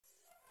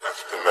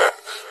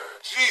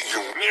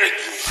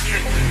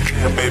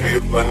Yeah, baby,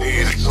 if I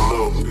need is a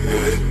little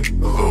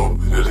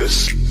bit of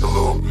this, a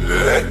little bit of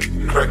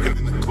that. Cracking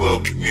in the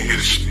club, when you hear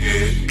the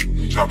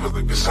shit. Drop it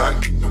like it's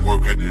hot, keep the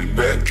work in that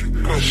back.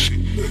 Girl, shit,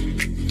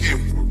 yeah,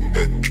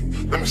 that.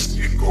 Let me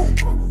see it go.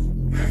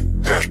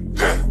 Damn, damn,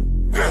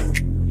 damn,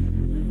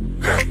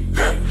 damn,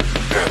 damn,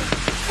 damn.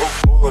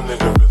 All a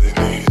nigga really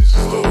needs is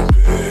a little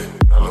bit.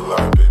 Not a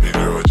lot, baby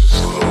girl,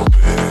 just a little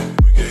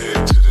bit. We can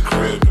head to the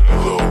crib in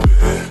a little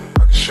bit.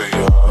 I can show you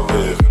how I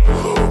live in a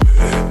little bit.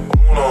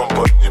 I wanna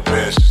unbutton your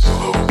pants just a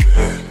little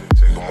bit.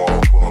 Take them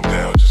off, pull them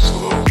down just a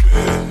little bit.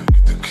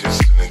 Get the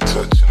kissing and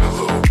touching a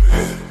little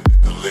bit. Get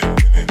the lick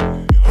in it in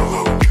a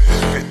little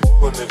bit.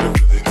 All a nigga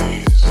really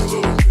needs is a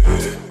little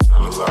bit.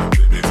 Not a lot,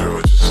 baby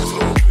girl, just a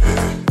little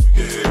bit. We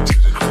can head to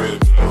the crib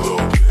in a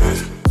little bit.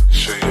 I can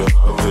show you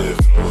how I live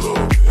in a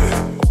little bit.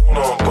 I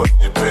wanna unbutton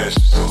your pants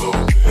just a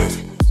little bit.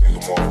 Take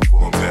them off, pull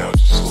them down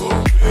just a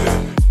little bit.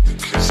 Get the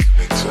kissing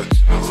and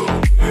touching a little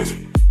bit.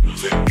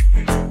 Lick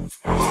in it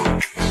a little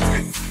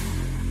bit.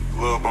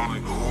 Club, I'm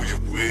like, who you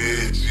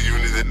with?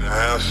 G-Unit in the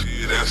house,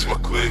 yeah, that's my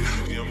clique.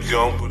 Yeah, I'm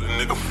young, but a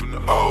nigga from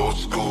the old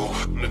school.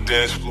 On the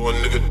dance floor, a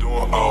nigga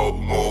doing old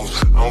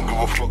moves. I don't give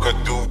a fuck,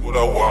 I do what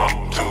I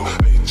want to.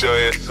 I hit your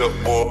ass up,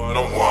 boy, I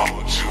don't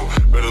want you.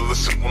 Better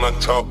listen when I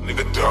talk,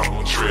 nigga,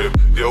 don't trip.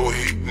 Yo,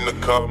 heat in the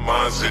car,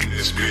 mine's in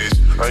this bitch.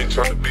 I ain't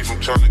tryna beef, I'm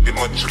tryna get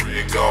my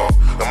drink on.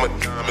 Now my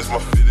diamonds, my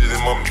fitted,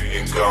 and my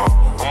mink on.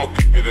 I'ma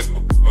kick it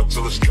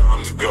until it's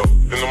time to go.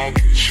 And I'ma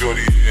get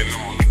shorty in, and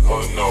I'ma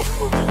let her know.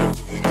 All nigga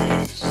really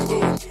needs is a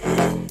little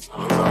bit.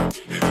 Not a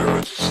lot, baby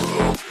girl, just a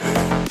little bit.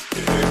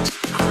 Yeah,